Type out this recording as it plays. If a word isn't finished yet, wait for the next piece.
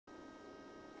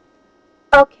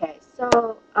Okay,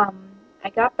 so I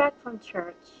got back from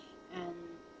church, and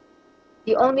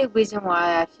the only reason why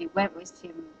I actually went was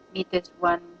to meet this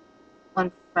one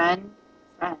friend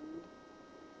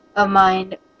of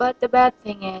mine. But the bad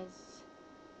thing is,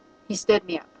 he stood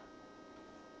me up.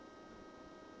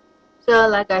 So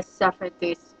like I suffered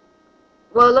this.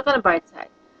 Well, look on the bright side.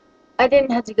 I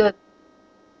didn't have to go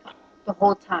the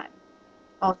whole time,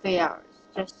 all 3 hours.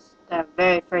 Just the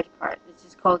very first part. It's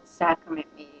just called sacrament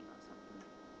meeting or something.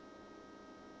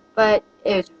 But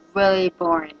it was really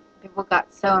boring. People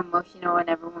got so emotional and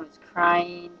everyone was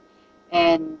crying,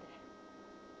 and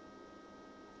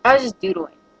I was just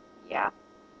doodling. Yeah.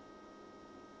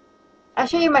 I'll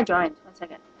show you my drawings. One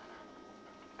second.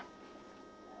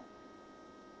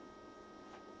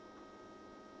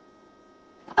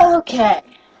 Okay.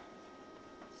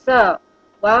 So,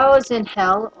 while I was in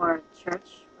hell, or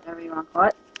church, whatever you want to call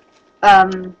it,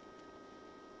 um,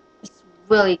 it's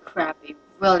really crappy.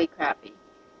 Really crappy.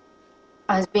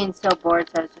 I was being so bored,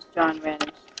 so I was just drawing random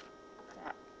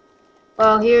crap.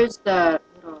 Well, here's the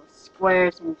little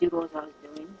squares and doodles I was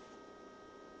doing.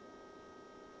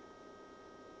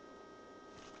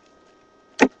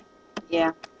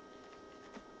 Yeah.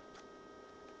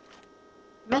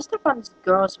 Messed up on this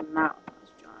girl's mouth I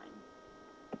was drawing.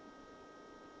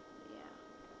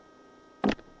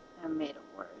 Yeah. That made it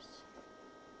worse.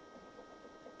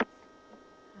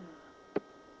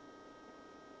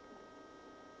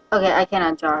 Okay, I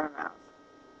cannot draw her mouth.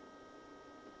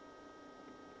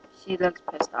 She looks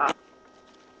pissed off.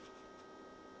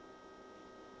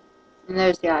 And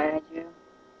there's the eye I drew.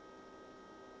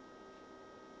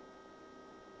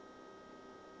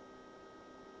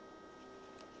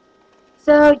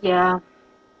 So, yeah.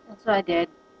 That's what I did.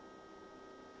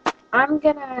 I'm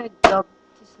gonna go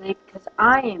to sleep because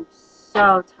I am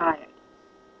so tired.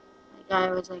 Like,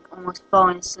 I was like almost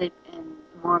falling asleep in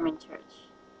Mormon church.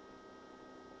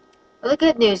 But the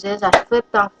good news is I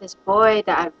flipped off this boy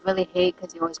that I really hate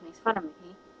because he always makes fun of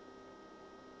me.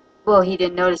 Well, he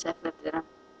didn't notice I flipped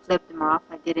him off.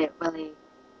 I did it really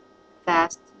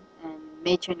fast and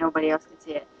made sure nobody else could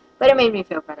see it. But it made me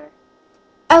feel better.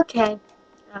 Okay.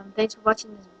 Thanks for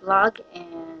watching this vlog,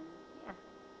 and yeah,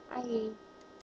 bye.